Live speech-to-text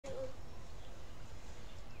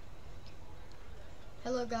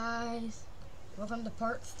Hello guys, welcome to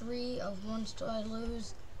part 3 of Once Till I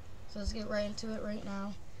Lose. So let's get right into it right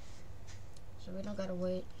now, so we don't gotta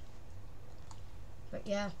wait. But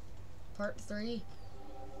yeah, part 3.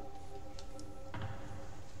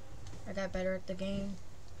 I got better at the game,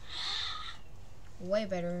 way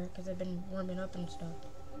better, because I've been warming up and stuff,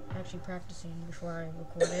 actually practicing before I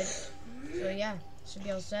recorded. So yeah, should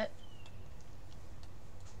be all set.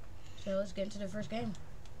 So let's get into the first game.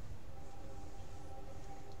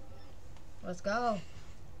 Let's go.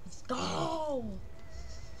 Let's go.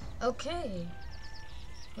 Okay.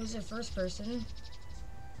 Who's the first person?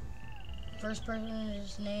 First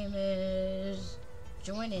person's name is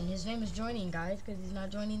Joining. His name is Joining, guys, because he's not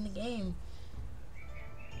joining the game.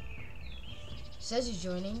 Says he's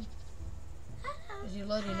joining. Is he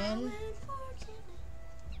loading in?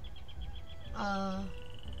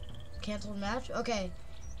 Canceled match? Okay.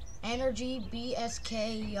 Energy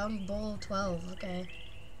BSK Young Bull 12. Okay.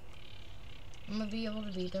 I'm gonna be able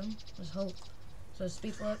to beat him. Let's hope. So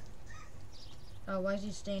speed flip. Oh, why is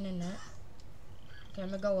he staying in net? Okay, I'm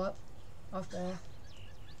gonna go up. Off ball.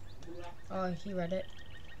 Oh, he read it.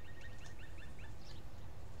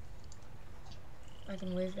 I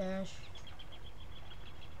can wave dash.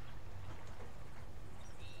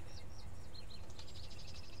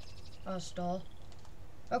 Oh, stall.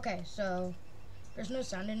 Okay, so there's no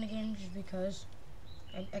sound in the game just because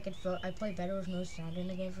I play better with no sound in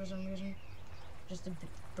the game for some reason. Just the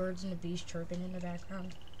birds and the bees chirping in the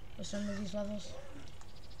background with some of these levels.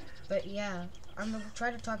 But yeah, I'm gonna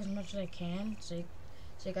try to talk as much as I can so you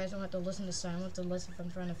guys don't have to listen to silence unless if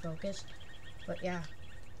I'm trying to focus. But yeah,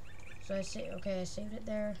 so I saved it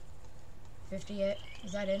there. 58.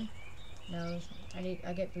 Is that in? No, I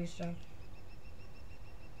get boost up.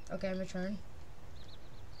 Okay, I'm return.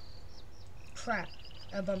 Crap,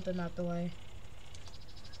 I bumped him out the way.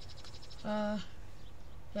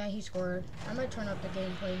 Yeah, he scored. I might turn up the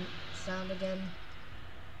gameplay sound again.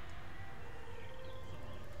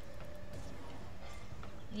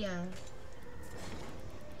 Yeah.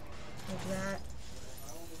 Like that.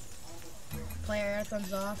 Player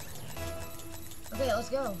anthems off. Okay, let's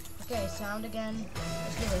go. Okay, sound again.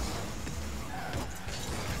 Let's do this.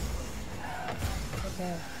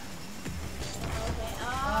 Okay.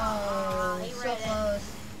 Oh, so close.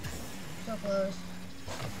 So close.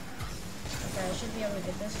 Okay, I should be able to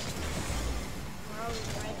get this.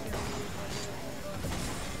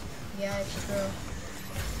 Yeah, it's true.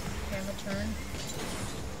 Okay, I'm gonna turn.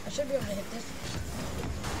 I should be able to hit this.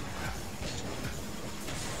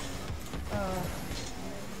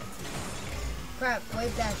 Crap,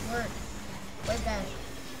 wave dash, work. Wave dash.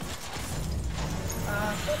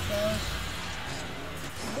 So close.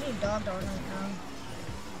 I'm getting dogged on right now.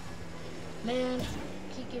 Man,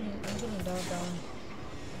 I'm getting dogged on.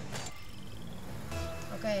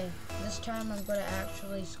 Okay, this time I'm gonna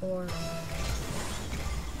actually score.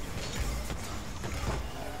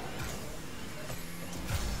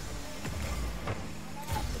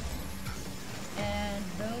 And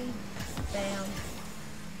boom, bam,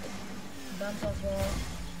 bounce off wall.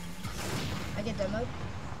 I get demoed.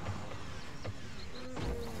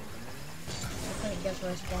 I couldn't guess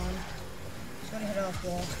where I spawned. Just gonna hit it off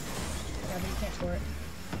wall. Yeah, but you can't score it.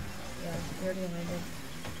 Yeah, you already landed.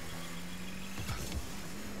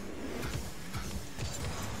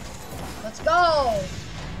 Let's go!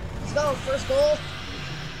 Let's go, first goal.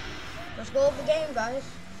 First goal of the game, guys.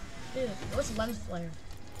 Dude, what's lens flare?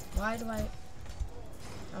 Why do I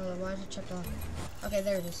don't know, why is it checked off? Okay,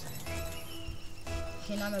 there it is.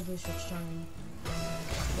 Okay, now my boost switch time.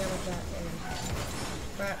 Yeah, like that. There it is.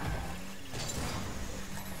 Crap.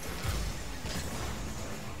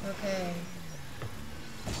 Okay.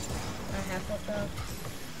 I half left up.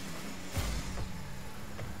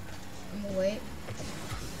 I'm gonna wait.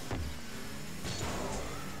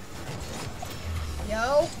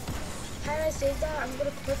 Yo, how did I save that? I'm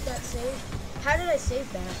gonna clip that save. How did I save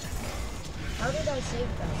that? How did I save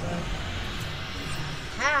that, bro?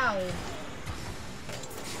 How?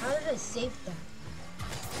 How did I save that?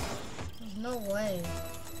 There's no way.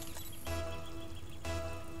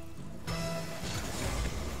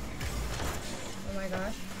 Oh my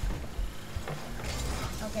gosh.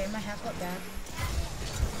 Okay, my half got back.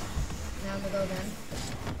 Now I'm gonna go again.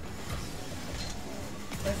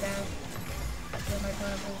 Go down. Get my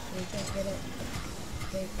pineapple so we can't get it.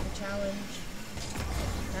 Take the challenge.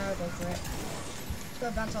 Now I'll go for it. Let's go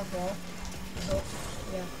bounce off wall. I hope.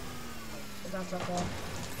 Yeah. Go bounce off wall.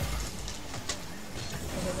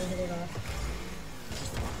 Okay, then hit it off.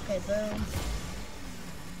 Okay, boom.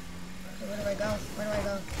 Okay, where do I go? Where do I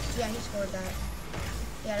go? Yeah, he scored that.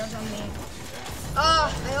 Yeah, that was on me.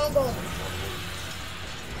 Ah, I own goal.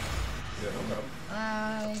 Yeah, no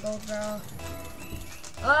problem. Gold barrel.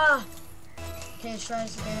 Ah! Okay, let's try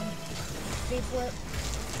this again. Speed flip.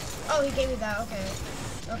 Oh, he gave me that. Okay.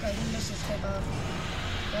 Okay, he missed his kickoff.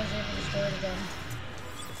 I was able to score it again.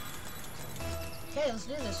 Okay, let's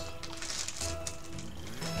do this.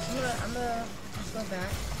 I'm gonna just go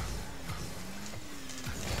back.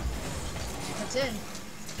 That's in.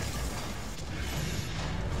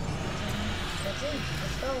 That's in.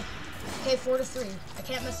 Let's go. Okay, 4-3. I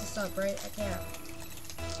can't mess this up, right? I can't.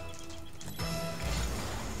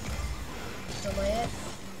 Delay it.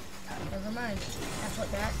 Never mind. Half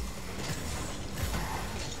foot back.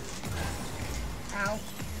 Ow.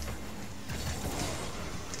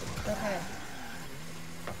 Okay.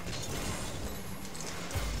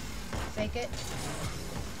 Fake it.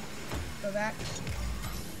 Go back.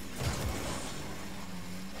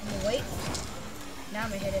 I'm gonna wait. Now I'm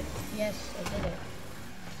gonna hit it. Yes, I did it.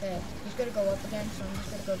 Okay. He's gonna go up again, so I'm just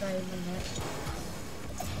gonna go back in net.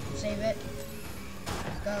 Save it.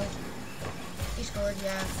 Let's go. He scored,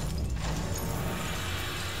 yeah.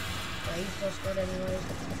 Yeah, he still scored anyways.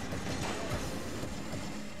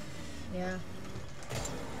 Yeah.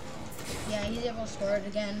 Yeah, he's able to score it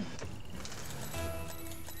again.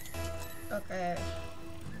 Okay.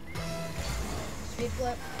 Speed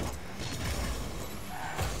flip.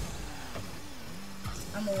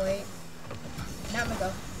 I'm gonna wait. Now I'm gonna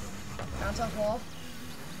go. Bounce off wall.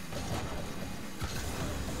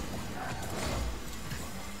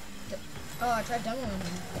 Oh, I tried demoing him.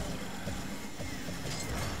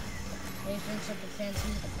 Yeah, he's doing something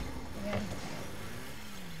fancy again.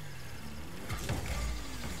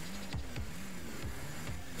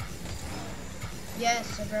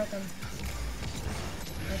 Yes, I broke him.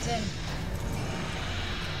 That's in.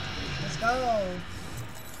 Let's go.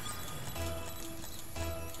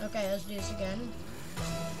 Okay, let's do this again.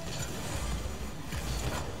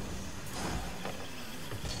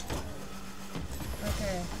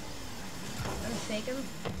 Okay. I'm gonna fake him.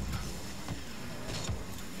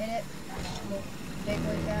 Hit it. Big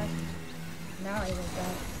way back. Now he went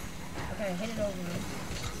back. Okay, hit it over me.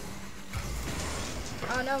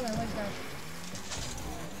 Oh no, my way's back.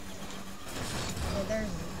 Oh, there it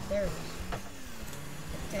is.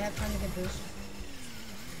 Okay, I have time to get boost.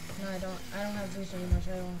 No, I don't have boost anymore,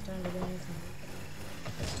 so I don't have time to do anything.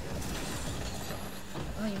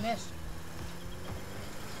 Oh, you missed.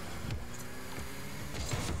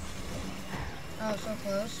 Oh, so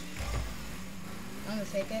close. I'm gonna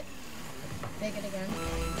fake it. Fake it again.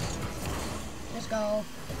 Let's go.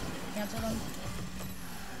 Cancel them.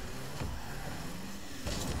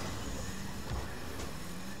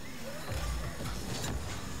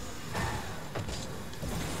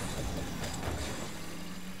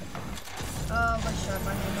 Oh, good shot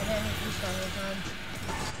by him. I didn't have boost that whole time.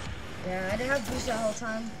 Yeah, I didn't have boost that whole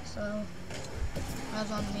time, so that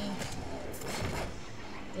was on me.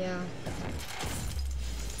 Yeah.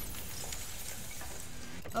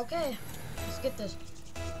 Okay, let's get this.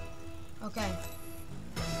 Okay.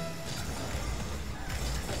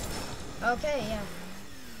 Okay, yeah.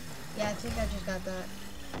 Yeah, I think I just got that.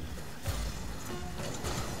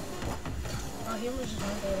 Oh, he almost just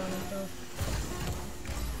went gold on himself.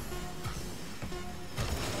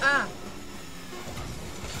 Ah!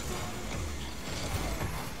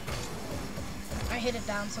 I hit it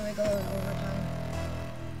down so we go in overtime.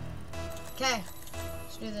 Okay,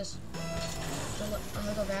 let's do this. So I'm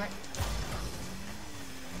gonna go back.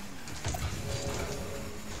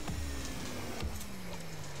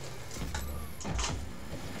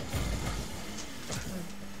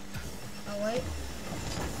 Oh wait.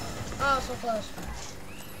 Oh, so close.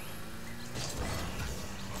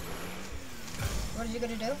 What is he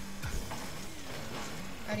gonna do?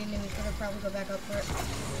 I already knew he was gonna probably go back up for it.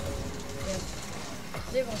 Yep. I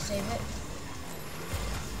was able to save it.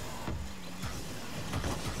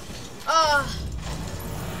 Ah!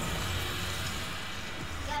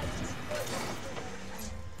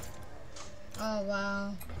 Oh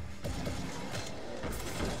wow.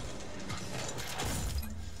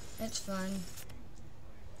 It's fun.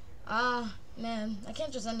 Ah, man, I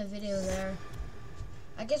can't just end the video there.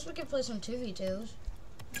 I guess we could play some 2v2s.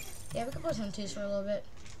 Yeah, we could play some 2s for a little bit.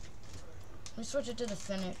 Let me switch it to the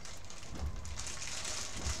Fennec.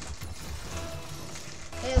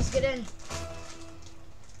 Hey, let's get in.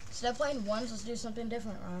 Instead of playing 1s, let's do something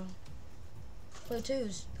different, Ron. Play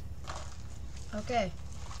 2s. Okay.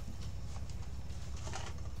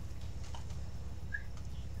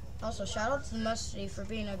 Also, shout out to the Musty for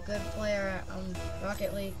being a good player at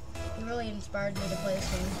Rocket League. He really inspired me to play this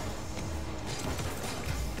game.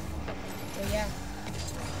 So yeah.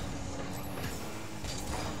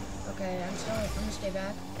 Okay, I'm gonna stay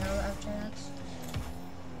back. Now I have a chance.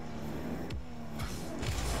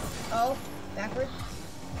 Oh, backward.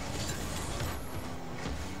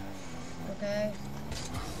 Okay.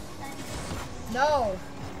 No!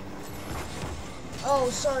 Oh,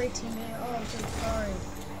 sorry, teammate. Oh, I'm so sorry.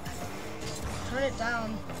 Turn it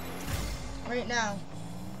down. Right now.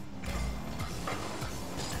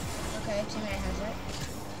 Okay, teammate has it.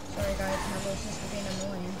 Sorry, guys. My little sister being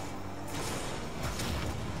annoying.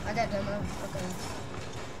 I got demo. Okay.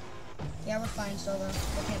 Yeah, we're fine solo.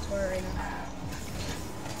 I can't score it right now.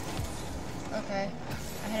 Okay.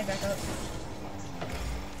 I headed back up.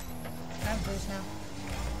 I have boost now.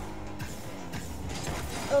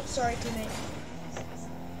 Oh, sorry, teammate.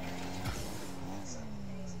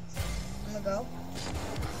 I'm gonna go.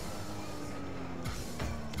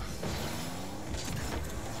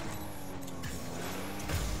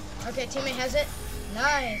 Okay, teammate has it.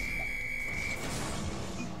 Nice.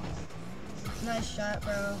 Nice shot,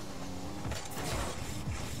 bro.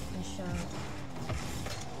 Nice shot.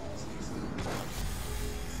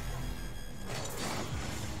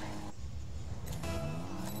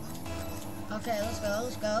 Okay, let's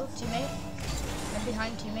go, teammate. I'm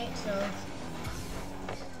behind teammate, so.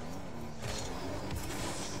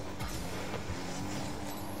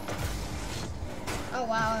 Oh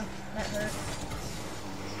wow, that hurt.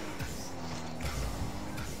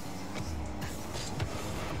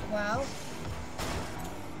 Wow.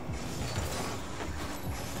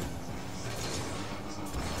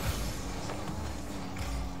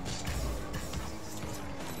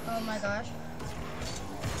 Oh my gosh.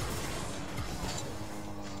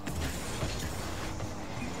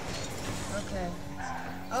 Okay.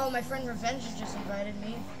 Oh, my friend Revenge just invited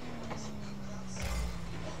me.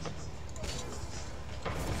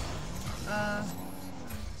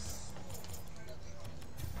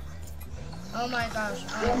 Oh my gosh.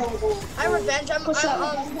 Hi Revenge. I'm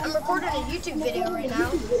recording a YouTube video right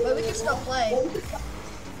now, but we can still play.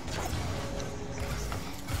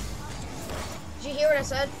 Did you hear what I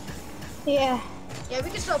said? Yeah. Yeah, we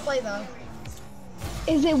can still play though.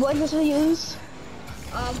 Is it what does we use?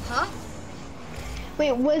 Huh?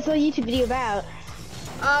 Wait, what's the YouTube video about?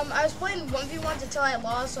 I was playing 1v1s until I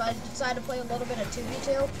lost, so I decided to play a little bit of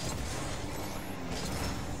 2v2.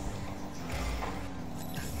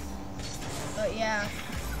 But yeah.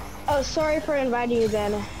 Oh, sorry for inviting you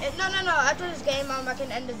then. No. After this game, I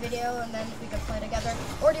can end the video and then we can play together.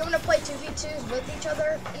 Or do you want to play 2v2s with each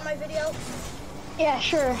other in my video? Yeah,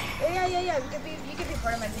 sure. Yeah. You could be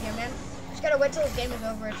part of my video, man. Just gotta wait till this game is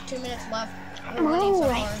over. It's 2 minutes left.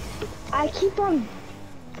 I keep on.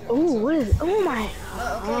 Oh, what is? Oh my.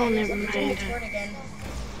 Oh, okay. Never mind. Again.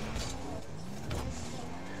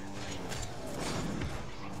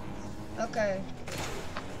 Okay.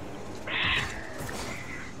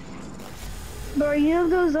 Bro, you know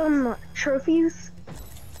those trophies?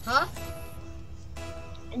 Huh?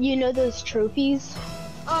 You know those trophies?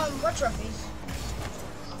 What trophies?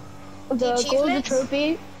 The golden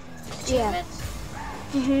trophy. Achievements?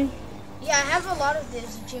 Yeah. Yeah, I have a lot of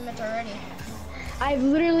these achievements already. I've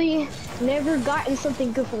literally never gotten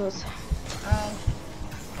something good from those.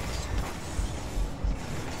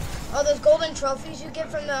 Oh, those golden trophies you get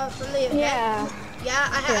from the event. Yeah. Yeah,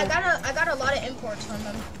 I got a lot of imports from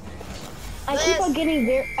them. I keep on getting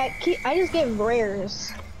there. I just get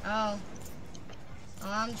rares. Oh,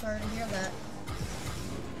 I'm sorry to hear that.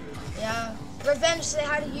 Yeah, Revenge, say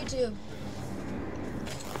hi to YouTube.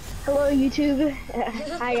 Hello, YouTube.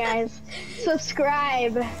 Hi, guys.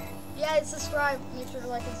 Subscribe. Yeah, subscribe. Make sure to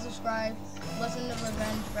like and subscribe. Listen to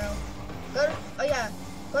Revenge, bro.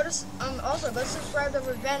 Also go subscribe to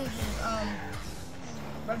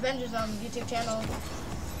Revenge's YouTube channel.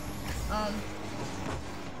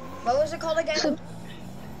 What was it called again?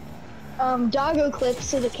 Doggo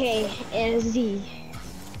Klips with a K and a Z.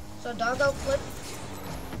 So Doggo Clip.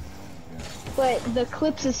 But the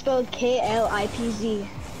Klips is spelled K-L-I-P-Z.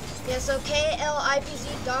 Yeah, so K-L-I-P-Z,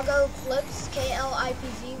 Doggo Klips,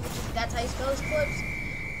 K-L-I-P-Z, that's how you spell his clips.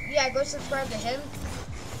 Yeah, go subscribe to him.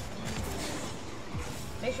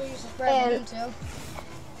 Make sure you subscribe to him too.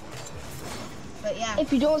 But yeah.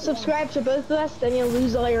 If you don't subscribe to both of us, then you'll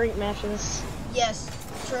lose all your rank matches. Yes,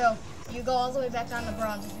 true. You go all the way back down to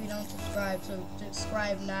bronze if you don't subscribe, so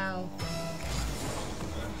subscribe now.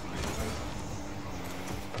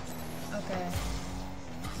 Okay.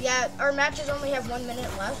 Yeah, our matches only have 1 minute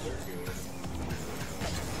left.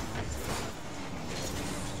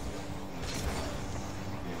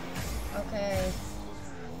 Okay.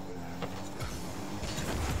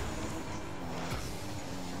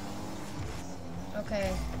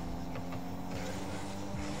 Okay.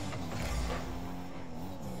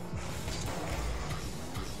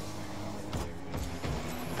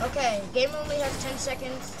 Okay, game only has 10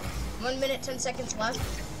 seconds. 1 minute, 10 seconds left.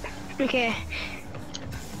 Okay.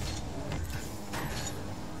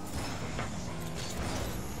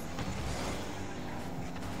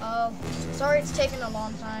 Oh, sorry it's taking a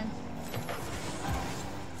long time.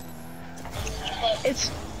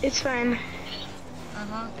 It's fine.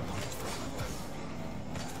 Uh-huh.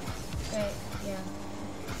 Okay, yeah.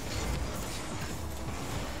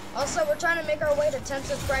 Also, we're trying to make our way to 10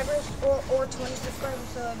 subscribers or 20 subscribers,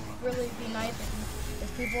 so it'd really be nice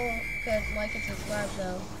if people could like and subscribe,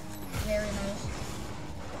 though. Very nice.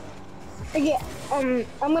 Okay,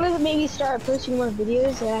 I'm gonna maybe start posting more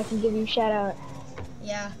videos and I can give you a shout out.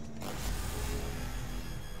 Yeah.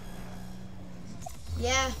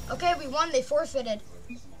 Yeah. Okay, we won. They forfeited.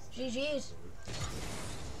 GG's.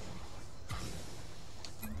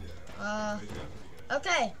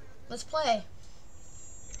 Okay. Let's play.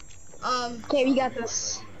 Okay, we got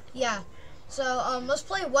this. Yeah. So, let's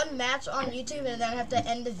play one match on YouTube and then I have to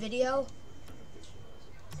end the video.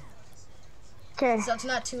 Okay. So it's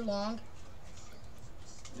not too long.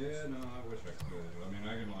 Yeah, no, I wish I could. I mean,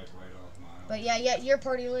 I can like write off my own. But yeah, your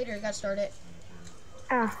party later got started.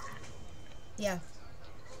 Ah. Yeah.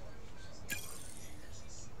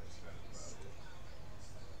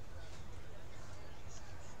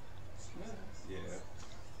 Yeah.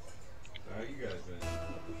 So how you guys been?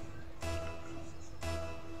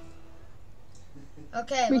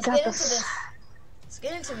 Okay, We let's got get into this. this. Let's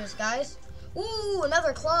get into this, guys. Ooh,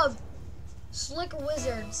 another club. Slick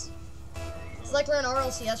Wizards. It's like we're in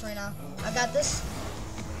RLCS right now. I got this.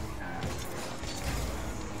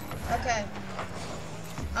 Okay.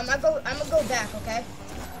 I'm gonna go back, okay?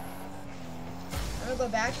 I'm gonna go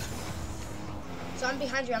back. So I'm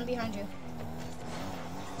behind you,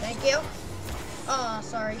 Thank you. Oh,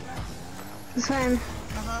 sorry. It's fine.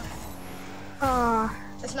 Uh-huh. Oh.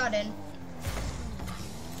 It's not in.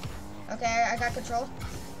 Okay, I got control.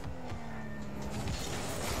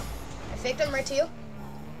 I faked them right to you.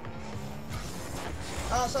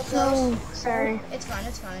 Oh, so close. No, sorry. It's fine,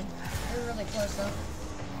 We're really close though.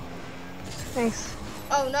 Thanks.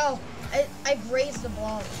 Oh no, I grazed the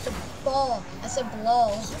ball. The ball. I said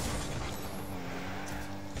ball.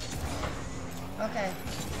 Okay.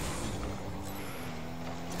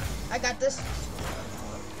 I got this.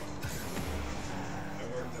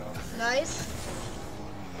 Nice.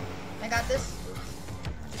 I got this.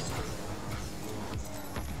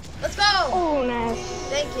 Let's go! Oh, nice.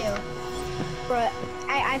 Thank you. Bro,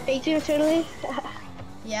 I faked you totally.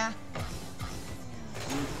 Yeah.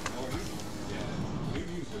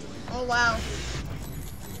 Oh wow.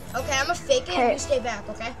 Okay, I'm gonna fake it and you stay back,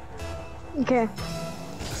 okay? Okay.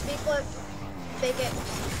 Speed flip. Fake it.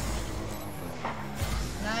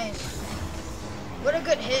 Nice. What a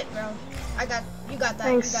good hit, bro. You got that.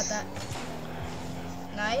 Thanks. You got that.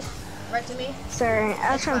 Nice. Right to me. Sorry,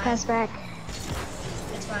 I was It's trying to fine. pass back.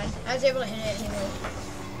 It's fine. I was able to hit it anyway.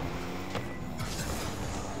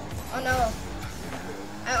 Oh no.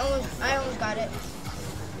 I almost got it.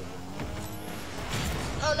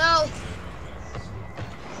 Oh no.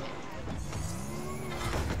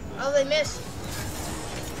 Oh, they missed.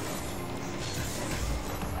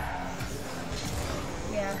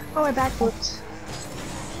 Yeah. Oh, I backflipped.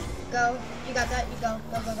 Go. You got that. You go.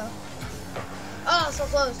 Go, go, go. Oh, so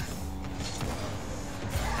close.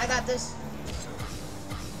 I got this.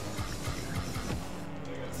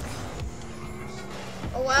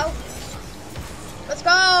 Oh, wow. Let's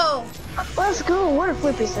go. Let's go. What a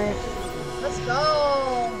flip reset. Let's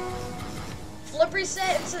go. Flip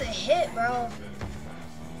reset into the hit, bro.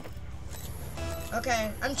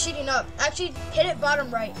 Okay, I'm cheating up. Actually, hit it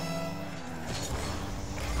bottom right.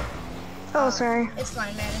 Oh, sorry. It's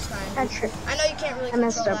fine, man. It's fine. That's true. I know you can't really I control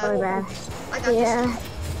messed up that. really bad. I got Yeah. this.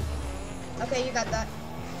 Okay, you got that.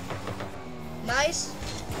 Nice.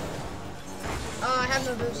 Oh, I have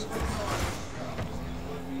no boost.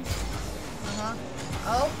 Uh-huh.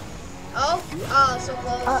 Oh. Oh. Oh, so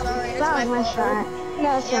close. Sorry. That's That my was my fault. shot. No,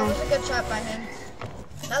 that's Yeah, it fine. was a good shot by him.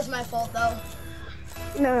 That was my fault, though.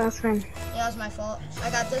 No, that's fine. Yeah, that was my fault. I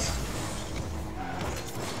got this.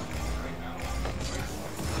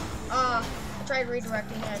 I tried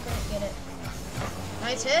redirecting it. I couldn't get it.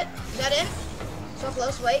 Nice hit. Is that in? So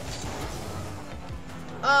close. Wait.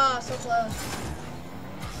 So close.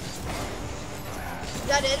 Is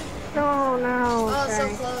that in? No, no. Oh, so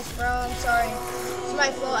Sorry. close, bro. I'm sorry. It's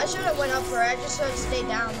my fault. I should have went up for it. I just should have stayed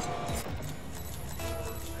down.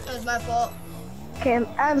 It was my fault. Okay,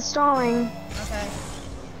 I'm stalling. Okay.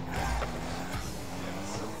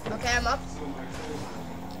 Okay, I'm up.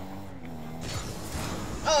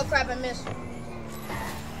 Oh crap, I missed.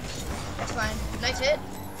 That's fine. Nice hit.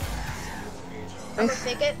 I'm gonna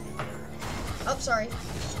fake it. Oh, sorry.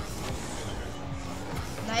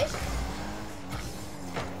 Nice.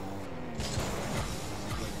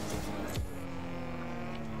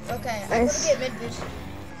 Okay, I'm gonna get mid boost.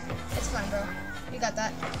 It's fine, bro. You got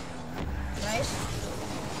that. Nice.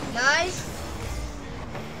 Nice.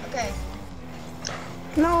 Okay.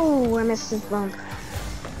 No, I missed his bump.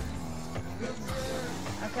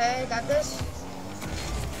 Okay, got this.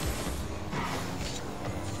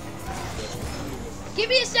 Give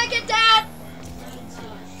me a second, Dad!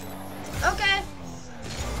 Okay.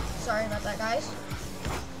 Sorry about that, guys.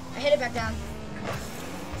 I hit it back down.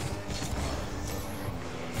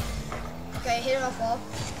 Okay, hit it off wall.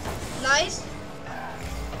 Nice.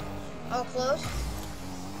 Oh, close.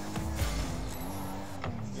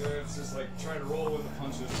 Yeah, it's just like try to roll with the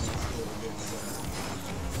punches and still get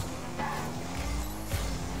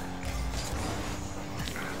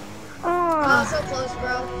Oh, so close,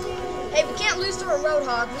 bro. Hey, we can't lose to a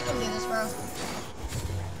Roadhog. We can do this, bro.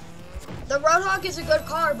 The Roadhog is a good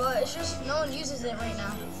car, but it's just no one uses it right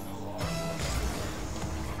now.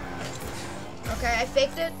 Okay, I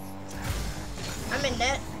faked it. I'm in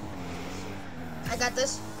net. I got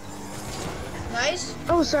this. Nice.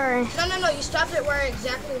 Oh, sorry. No, you stopped it where I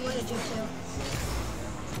exactly wanted you to.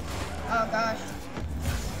 Oh, gosh.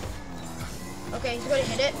 Okay, he's going to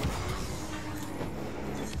hit it.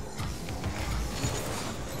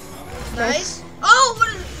 Nice. Oh,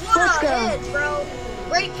 what a hit, bro.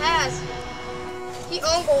 Great pass. He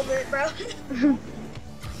own goaled it, bro.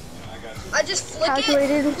 I just flick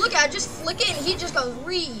it. Look, I just flick it and he just goes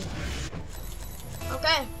read.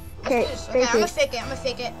 Okay. Okay, I'm gonna fake it. I'm gonna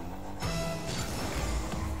fake it.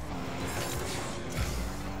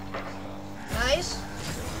 Nice.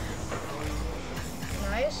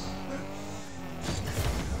 Nice.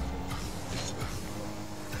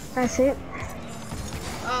 That's it.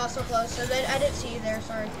 Oh, so close. So I didn't see you there.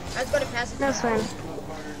 Sorry. I was going to pass it. That's fine.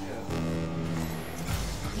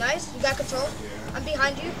 Nice. You got control. I'm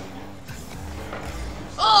behind you.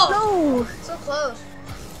 Oh! No! So close.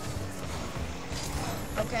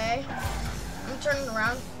 Okay. I'm turning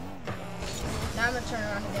around. Now I'm going to turn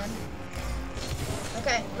around again.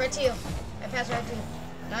 Okay. Right to you. I passed right to you.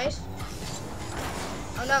 Nice.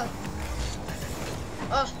 Oh, no.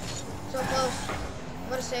 Oh. So close.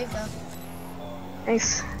 What a save, though.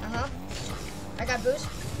 Nice. Uh-huh. I got boost.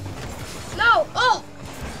 No! Oh!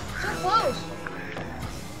 So close.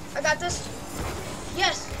 I got this.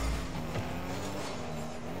 Yes.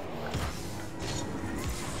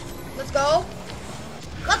 Let's go.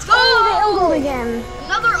 Let's go! Oh, the elbow again.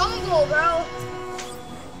 Another own goal, bro.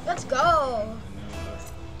 Let's go.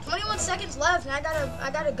 21 seconds left, and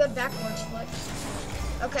I got a good backwards flip.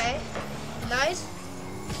 Okay. Nice.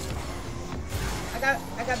 I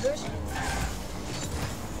got boost.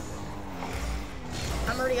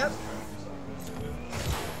 I'm already up.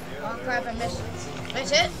 Oh crap, I missed.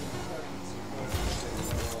 Nice hit.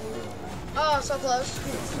 Oh, so close.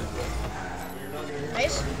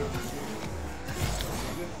 Nice.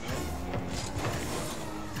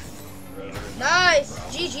 Nice.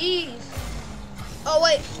 GG's. Oh,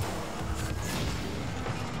 wait.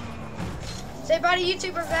 Say bye to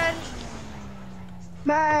YouTube Revenge.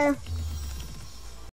 Bye.